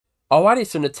Alrighty,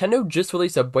 so Nintendo just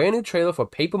released a brand new trailer for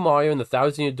Paper Mario and the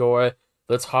Thousand Year Door.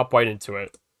 Let's hop right into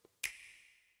it.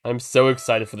 I'm so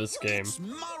excited for this game. It's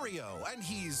Mario, and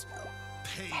he's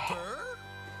paper.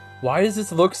 Why does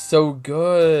this look so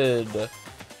good?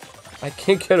 I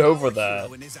can't get over that.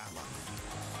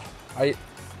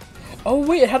 Oh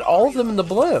wait, it had all of them in the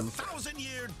blimp.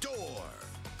 Thousand-Year Door.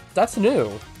 That's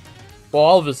new. Well,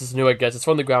 all of this is new, I guess. It's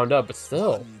from the ground up, but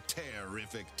still. One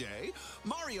terrific day,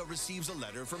 Mario receives a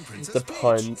letter from Princess The Peach.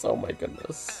 puns, oh my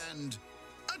goodness. And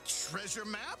a treasure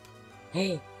map?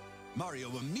 Oh,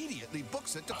 Mario immediately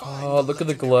books it to find look at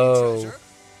the legendary glow. treasure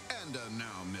and a now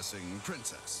missing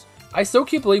princess. I still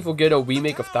can't believe we'll get a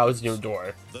remake of Thousand Year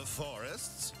Door. The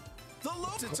forests.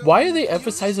 Why are they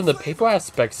emphasizing the paper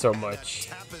aspect so much?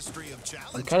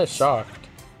 I'm kind of shocked.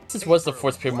 This was the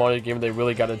first Paper Mario game they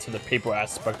really got into the paper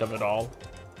aspect of it all.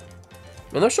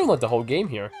 And they're showing like the whole game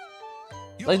here.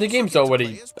 Like the game's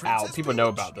already out. People know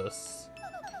about this.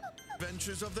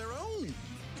 Adventures of their own.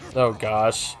 Oh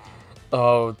gosh.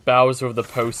 Oh, Bowser of the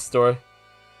Post Store.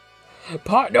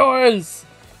 Partners!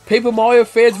 Paper Mario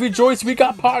fans rejoice, we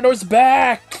got partners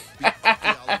back!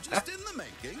 Archaeologist in the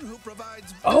making who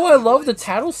provides Oh, I love the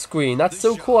title screen. That's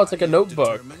so cool. It's like a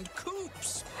notebook. determined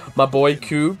Koops. My boy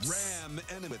Coops. Ram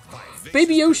enemy with vivacious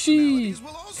Baby Yoshi! personalities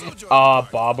will also join Ah, the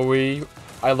party. Bobbery.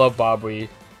 I love Bobbery.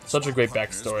 Such a great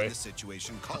Partners when backstory. the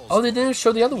situation calls Oh, they didn't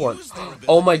show the other one.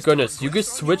 Oh my goodness, you can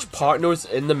switch partners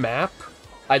in the map?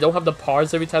 I don't have the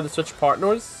pars every time to switch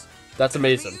partners? That's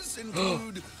amazing. These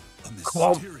include a Come on.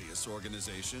 mysterious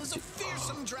organization, a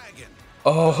fearsome dragon,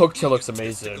 Oh, Hooktail looks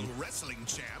amazing. wrestling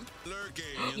champ lurking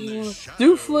in the shadows.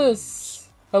 Doofless!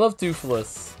 I love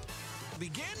Doofless.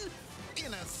 Begin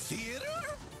in a theater.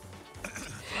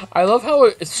 I love how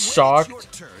it's When it's shocked. your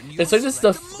turn, It's you'll like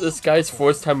select a this guy's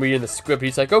first time reading the script.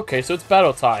 He's like, okay, so it's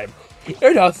battle time.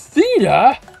 In a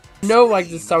theater? No, like,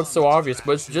 this sounds so obvious,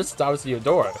 but it's just Thousand Year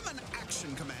Door. Form an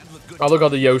action command with good Oh, look at all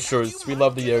the Yoshers. We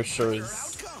love the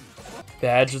Yoshers. outcome.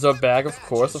 Badges are back, of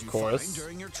course, of You find course.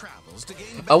 during your travels to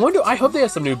gain I hope they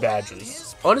have some new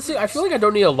badges. Honestly, I feel like I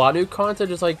don't need a lot of new content.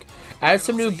 Just like, add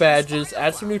some new badges,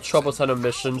 add some new Trouble Center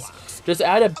missions. Just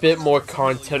add a bit more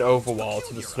content overall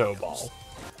to the Snowball.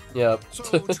 Yep.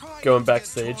 Going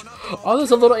backstage. Oh,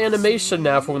 there's a little animation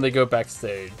now for when they go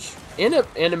backstage. And an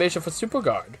animation for Super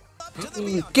Guard.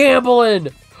 Gambling!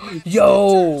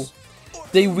 Yo!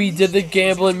 They redid the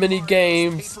gambling mini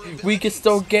games. We can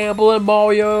still gamble in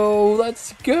Mario.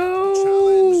 Let's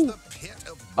go! the pit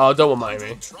of Oh, don't remind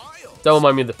me. trials. Don't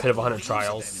remind me of the Pit of 100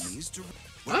 Trials. Enemies to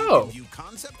Oh. give you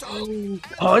concept art.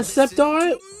 Concept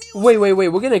art? Wait,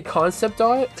 we're getting concept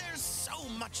art? There's so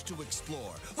much to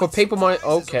explore. For Paper Mario?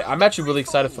 Okay, I'm actually really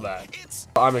excited for that. It's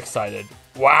I'm excited.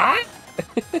 What?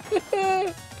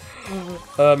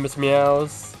 Miss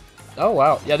Meows. Oh,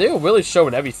 wow. Yeah, they were really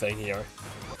showing everything here.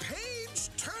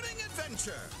 page-turning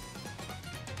adventure.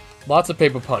 Lots of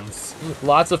paper puns.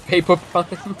 Lots of paper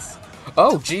puns.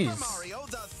 Oh, jeez. Mario,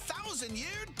 the Thousand-Year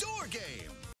Door game.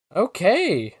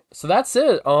 Okay, so that's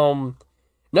it.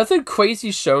 Nothing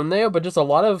crazy shown there, but just a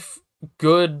lot of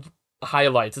good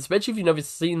highlights, especially if you've never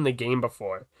seen the game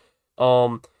before.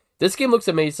 This game looks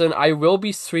amazing. I will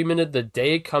be streaming it the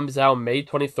day it comes out, May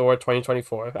 23rd,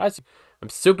 2024. I'm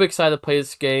super excited to play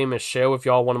this game and share with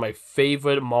y'all one of my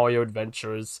favorite Mario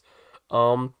adventures.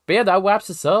 But yeah, that wraps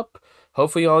us up.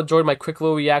 Hopefully y'all enjoyed my quick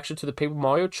little reaction to the Paper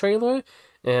Mario trailer,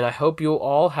 and I hope you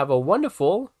all have a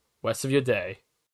wonderful rest of your day.